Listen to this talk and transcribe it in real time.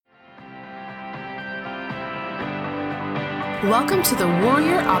Welcome to the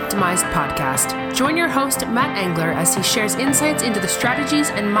Warrior Optimized podcast. Join your host, Matt Engler, as he shares insights into the strategies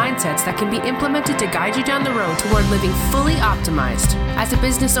and mindsets that can be implemented to guide you down the road toward living fully optimized. As a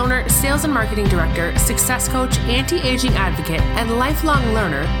business owner, sales and marketing director, success coach, anti-aging advocate, and lifelong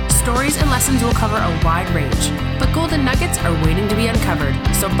learner, stories and lessons will cover a wide range. But golden nuggets are waiting to be uncovered,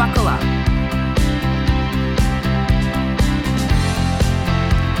 so buckle up.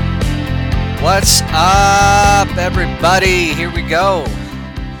 What's up, everybody? Here we go.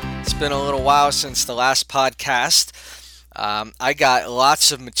 It's been a little while since the last podcast. I got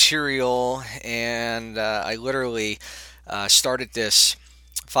lots of material, and I literally started this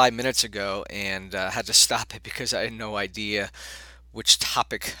 5 minutes ago and had to stop it because I had no idea which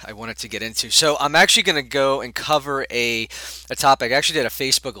topic I wanted to get into. So I'm actually going to go and cover a topic. I actually did a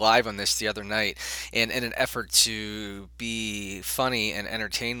Facebook Live on this the other night, and in an effort to be funny and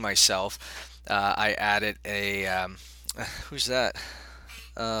entertain myself, I added a, who's that?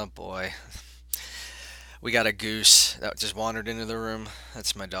 Oh boy. We got a goose that just wandered into the room.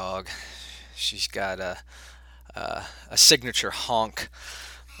 That's my dog. She's got a signature honk.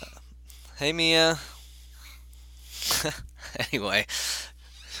 Hey, Mia. Anyway,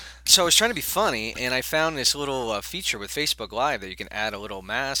 so I was trying to be funny, and I found this little feature with Facebook Live that you can add a little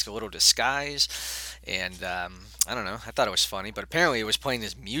mask, a little disguise, and I don't know, I thought it was funny, but apparently it was playing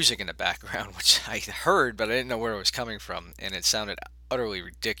this music in the background, which I heard, but I didn't know where it was coming from, and it sounded utterly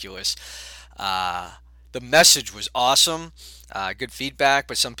ridiculous. The message was awesome, good feedback,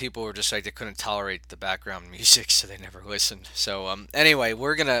 but some people were just like they couldn't tolerate the background music, so they never listened. So anyway,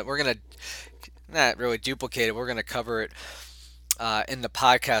 we're gonna not really duplicate it. We're gonna cover it in the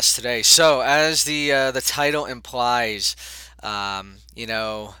podcast today. So as the title implies,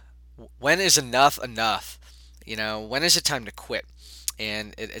 when is enough enough? When is it time to quit?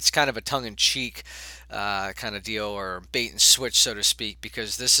 And it's kind of a tongue-in-cheek kind of deal, or bait and switch, so to speak,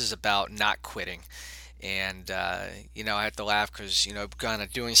 because this is about not quitting. And I have to laugh because kind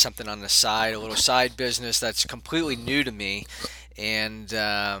of doing something on the side, a little side business that's completely new to me, and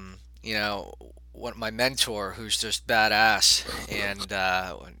what my mentor, who's just badass, and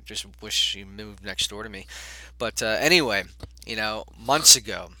just wish he moved next door to me. But anyway, months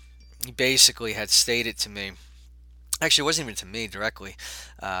ago, he basically had stated to me. Actually, it wasn't even to me directly.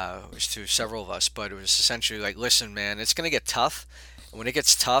 It was to several of us, but it was essentially like, listen, man, it's going to get tough. And when it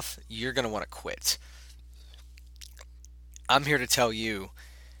gets tough, you're going to want to quit. I'm here to tell you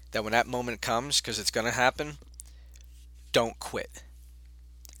that when that moment comes, because it's going to happen, don't quit.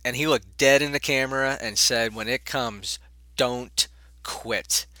 And he looked dead in the camera and said, when it comes, don't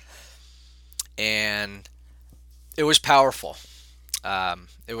quit. And it was powerful.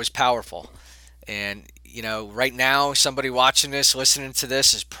 It was powerful. And right now, somebody watching this, listening to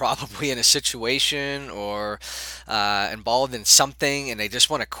this, is probably in a situation or involved in something, and they just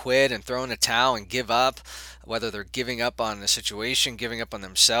want to quit and throw in the towel and give up, whether they're giving up on the situation, giving up on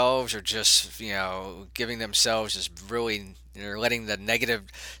themselves, or just, giving themselves just really, letting the negative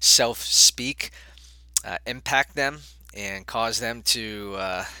self-speak impact them and cause them to,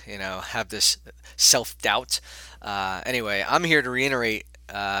 have this self-doubt. Anyway, I'm here to reiterate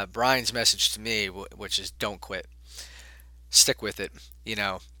Brian's message to me, which is don't quit. Stick with it,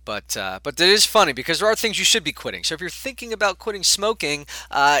 But it is funny because there are things you should be quitting. So if you're thinking about quitting smoking,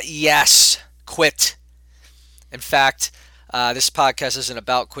 yes, quit. In fact, this podcast isn't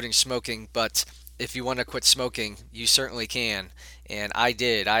about quitting smoking, but if you want to quit smoking, you certainly can. And I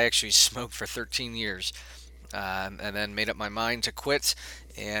did. I actually smoked for 13 years and then made up my mind to quit,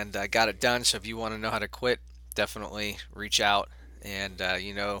 and got it done. So if you want to know how to quit, definitely reach out. And,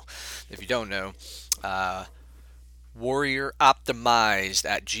 if you don't know,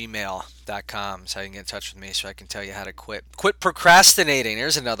 warrioroptimized@gmail.com is how you can get in touch with me so I can tell you how to quit. Quit procrastinating.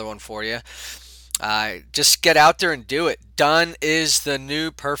 There's another one for you. Just get out there and do it. Done is the new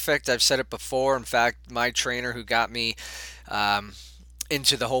perfect. I've said it before. In fact, my trainer who got me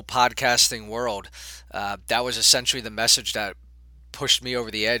into the whole podcasting world, that was essentially the message that pushed me over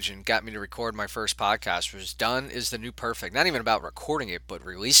the edge and got me to record my first podcast. Was done is the new perfect. Not even about recording it, but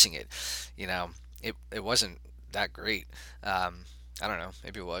releasing it. It wasn't that great. I don't know,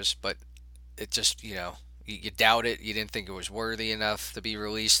 maybe it was, but it just, you doubt it. You didn't think it was worthy enough to be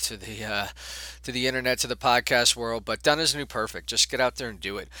released to the internet, to the podcast world. But done is the new perfect. Just get out there and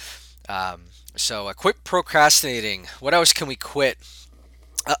do it. So quit procrastinating. What else can we quit?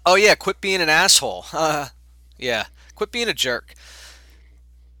 Quit being an asshole. Quit being a jerk.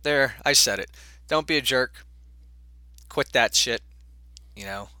 There, I said it. Don't be a jerk. Quit that shit.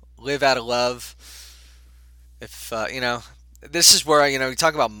 Live out of love. If, this is where, we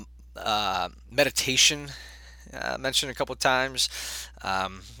talk about meditation I mentioned a couple of times.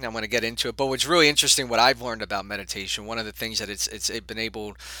 I'm going to get into it. But what's really interesting, what I've learned about meditation, one of the things that it's been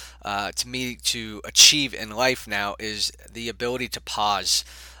able to me to achieve in life now is the ability to pause.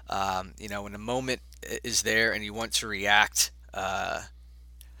 When the moment is there and you want to react,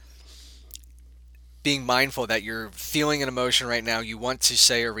 being mindful that you're feeling an emotion right now, you want to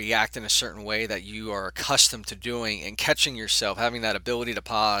say or react in a certain way that you are accustomed to doing, and catching yourself, having that ability to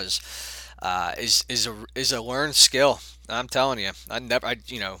pause, is a learned skill. I'm telling you,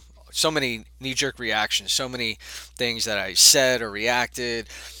 so many knee-jerk reactions, so many things that I said or reacted,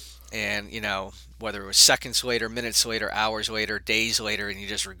 and whether it was seconds later, minutes later, hours later, days later, and you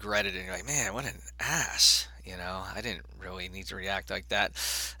just regret it, and you're like, man, what an ass. I didn't really need to react like that.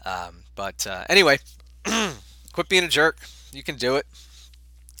 But anyway, quit being a jerk. You can do it.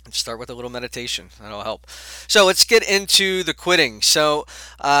 Start with a little meditation. That'll help. So let's get into the quitting. So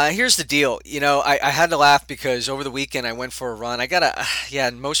here's the deal. I had to laugh because over the weekend I went for a run.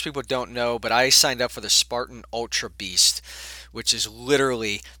 Most people don't know, but I signed up for the Spartan Ultra Beast, which is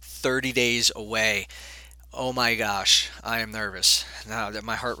literally 30 days away. Oh my gosh, I am nervous. Now that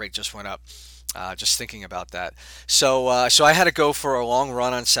my heart rate just went up. Just thinking about that. So I had to go for a long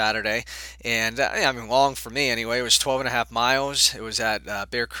run on Saturday, and long for me anyway. It was 12 and a half miles. It was at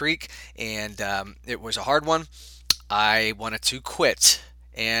Bear Creek, and it was a hard one. I wanted to quit.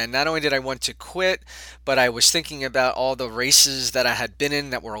 And not only did I want to quit, but I was thinking about all the races that I had been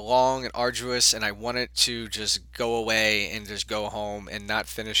in that were long and arduous, and I wanted to just go away and just go home and not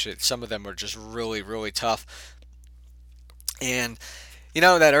finish it. Some of them were just really, really tough. And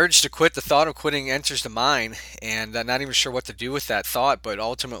that urge to quit, the thought of quitting enters the mind, and I'm not even sure what to do with that thought, but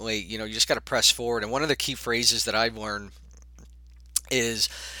ultimately, you just got to press forward. And one of the key phrases that I've learned is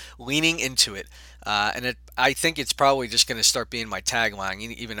leaning into it. I think it's probably just going to start being my tagline,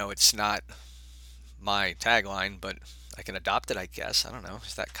 even though it's not my tagline, but I can adopt it, I guess. I don't know.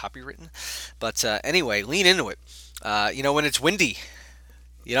 Is that copywritten? But anyway, lean into it. When it's windy,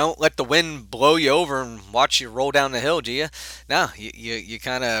 you don't let the wind blow you over and watch you roll down the hill, do you? No, you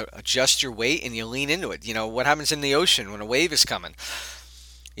kind of adjust your weight and you lean into it. What happens in the ocean when a wave is coming?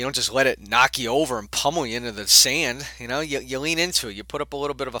 You don't just let it knock you over and pummel you into the sand. You lean into it. You put up a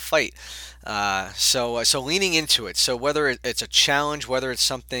little bit of a fight. So leaning into it. So whether it's a challenge, whether it's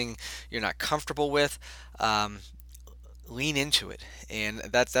something you're not comfortable with, lean into it. And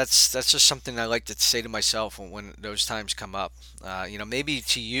that's just something I like to say to myself when those times come up. Maybe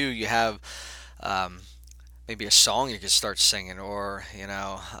to you have maybe a song you could start singing, or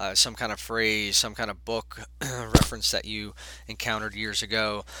some kind of phrase, some kind of book reference that you encountered years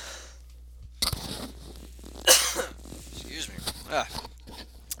ago. Excuse me.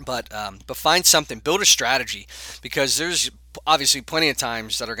 But find something, build a strategy, because there's obviously plenty of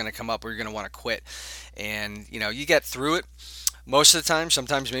times that are going to come up where you're going to want to quit, and you get through it most of the time.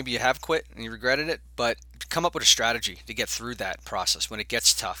 Sometimes maybe you have quit and you regretted it, but come up with a strategy to get through that process when it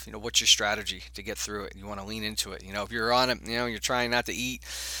gets tough. What's your strategy to get through it? You want to lean into it. If you're on it, you're trying not to eat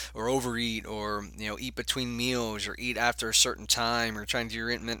or overeat, or eat between meals, or eat after a certain time, or trying to do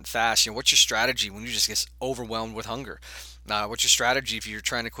your intermittent fast. What's your strategy when you just get overwhelmed with hunger? What's your strategy if you're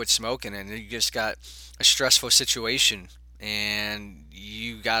trying to quit smoking and you just got a stressful situation and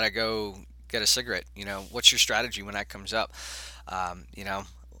you gotta go get a cigarette? What's your strategy when that comes up?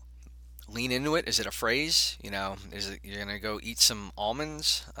 Lean into it. Is it a phrase? Is it you're gonna go eat some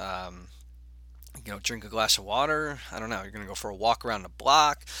almonds? Drink a glass of water. I don't know. You're gonna go for a walk around the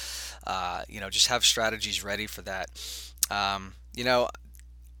block. Just have strategies ready for that. I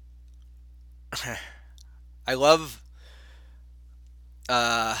love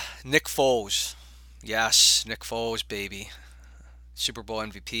Nick Foles. Yes, Nick Foles, baby. Super Bowl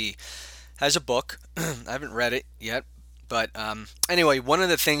MVP. Has a book. I haven't read it yet. But anyway, one of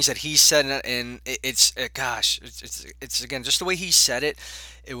the things that he said, and it's again, just the way he said it,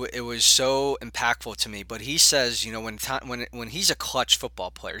 it was so impactful to me. But he says, when he's a clutch football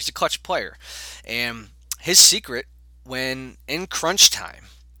player, he's a clutch player, and his secret when in crunch time,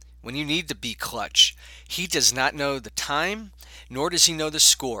 when you need to be clutch, he does not know the time, nor does he know the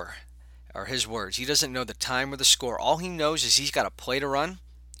score, are his words. He doesn't know the time or the score. All he knows is he's got a play to run,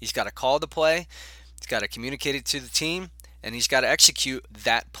 he's got to call the play, he's got to communicate it to the team, and he's got to execute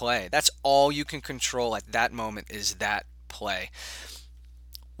that play. That's all you can control at that moment, is that play.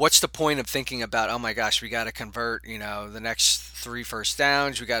 What's the point of thinking about, oh my gosh, we got to convert, the next 3 first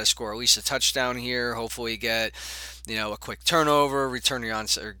downs, we got to score at least a touchdown here, hopefully get, a quick turnover, recover the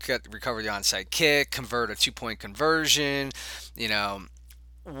onside kick, convert a 2-point conversion,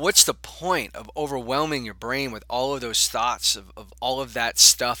 what's the point of overwhelming your brain with all of those thoughts of all of that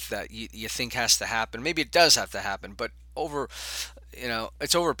stuff that you think has to happen? Maybe it does have to happen, but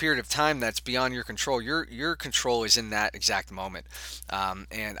it's over a period of time that's beyond your control. Your control is in that exact moment.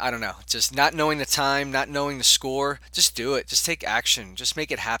 And I don't know, just not knowing the time, not knowing the score, just do it. Just take action. Just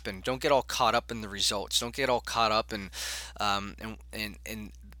make it happen. Don't get all caught up in the results. Don't get all caught up in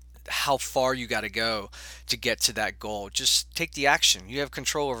how far you got to go to get to that goal. Just take the action. You have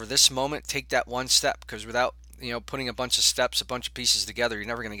control over this moment. Take that one step, because without putting a bunch of steps, a bunch of pieces together, you're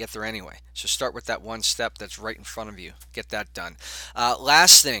never going to get there anyway. So start with that one step that's right in front of you. Get that done.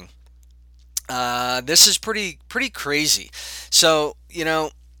 Last thing, this is pretty crazy. So,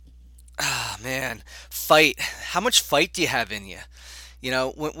 fight. How much fight do you have in you?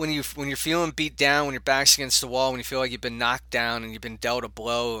 When you're feeling beat down, when your back's against the wall, when you feel like you've been knocked down and you've been dealt a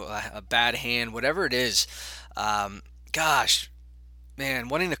blow, a bad hand, whatever it is, gosh, man,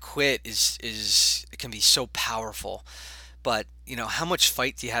 wanting to quit it can be so powerful. But how much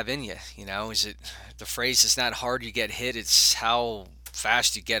fight do you have in you? Is it the phrase? It's not hard you get hit; it's how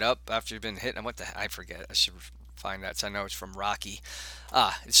fast you get up after you've been hit. And I forget. I should find that. So I know it's from Rocky.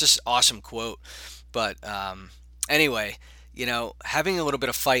 It's just an awesome quote. But anyway. Having a little bit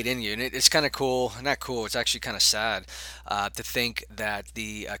of fight in you, and it's kind of cool, not cool, it's actually kind of sad to think that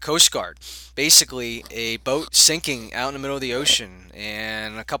the Coast Guard, basically a boat sinking out in the middle of the ocean,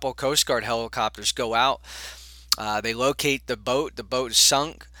 and a couple of Coast Guard helicopters go out, they locate the boat is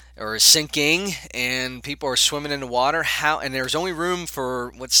sunk, or is sinking, and people are swimming in the water, and there's only room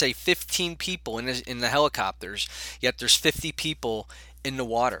for, let's say, 15 people in the helicopters, yet there's 50 people in the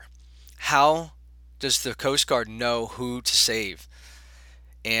water. How does the Coast Guard know who to save?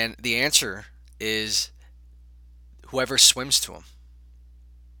 And the answer is whoever swims to them.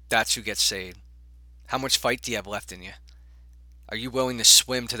 That's who gets saved. How much fight do you have left in you? Are you willing to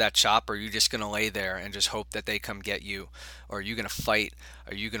swim to that chopper? Or are you just going to lay there and just hope that they come get you? Or are you going to fight?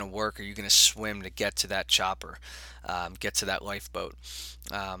 Are you going to work? Are you going to swim to get to that chopper, get to that lifeboat?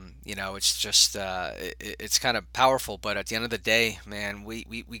 It's just, it's kind of powerful, but at the end of the day, man, we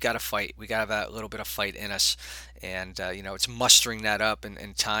got to fight. We got to have that little bit of fight in us. And, it's mustering that up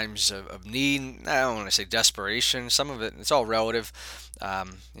in times of need. I don't want to say desperation. Some of it, it's all relative.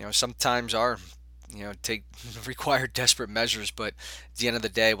 Sometimes require desperate measures, but at the end of the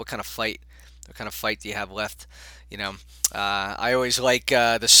day, what kind of fight do you have left? I always like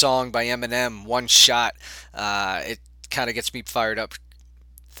the song by Eminem, One Shot. It kind of gets me fired up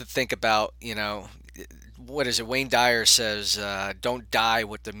to think about, what is it? Wayne Dyer says, don't die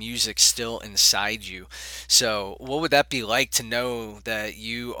with the music still inside you. So what would that be like to know that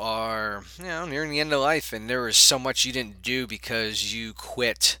you are, nearing the end of life, and there is so much you didn't do because you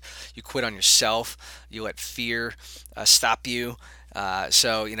quit. You quit on yourself. You let fear stop you.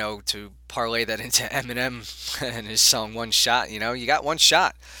 So, to parlay that into Eminem and his song One Shot, you got one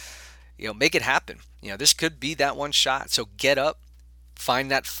shot. Make it happen. This could be that one shot. So get up. Find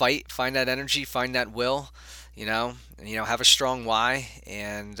that fight, find that energy, find that will, have a strong why,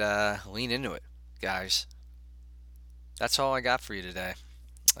 and lean into it, guys. That's all I got for you today.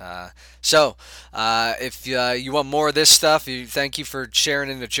 If you want more of this stuff, thank you for sharing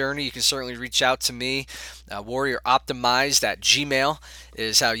in the journey. You can certainly reach out to me. WarriorOptimized@gmail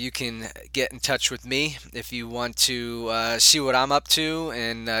is how you can get in touch with me. If you want to see what I'm up to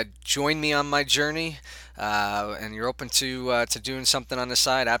and join me on my journey, and you're open to doing something on the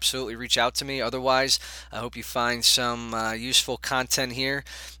side, absolutely reach out to me. Otherwise, I hope you find some useful content here.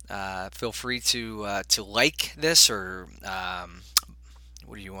 Feel free to like this, or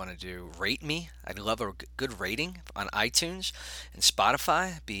what do you want to do? Rate me. I'd love a good rating on iTunes and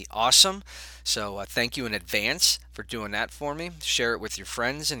Spotify. It'd be awesome. So thank you in advance for doing that for me. Share it with your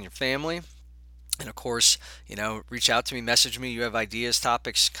friends and your family. And of course, reach out to me, message me. You have ideas,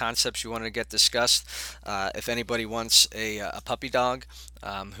 topics, concepts you want to get discussed. If anybody wants a puppy dog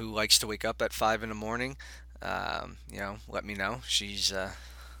who likes to wake up at 5 in the morning, let me know. She's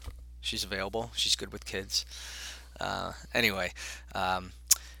available. She's good with kids. Anyway,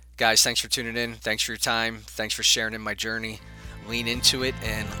 guys, thanks for tuning in. Thanks for your time. Thanks for sharing in my journey. Lean into it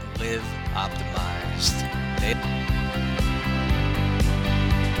and live optimized.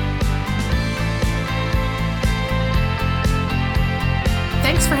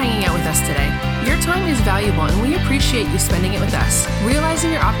 Thanks for hanging out with us today. Your time is valuable, and we appreciate you spending it with us.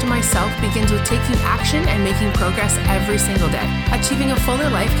 Realizing your optimized self begins with taking action and making progress every single day. Achieving a fuller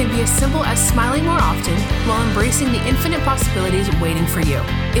life can be as simple as smiling more often while embracing the infinite possibilities waiting for you.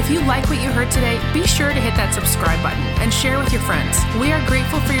 If you like what you heard today, be sure to hit that subscribe button and share with your friends. We are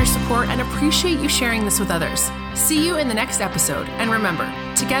grateful for your support and appreciate you sharing this with others. See you in the next episode, and remember,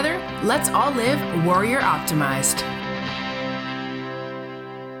 Together, let's all live warrior optimized.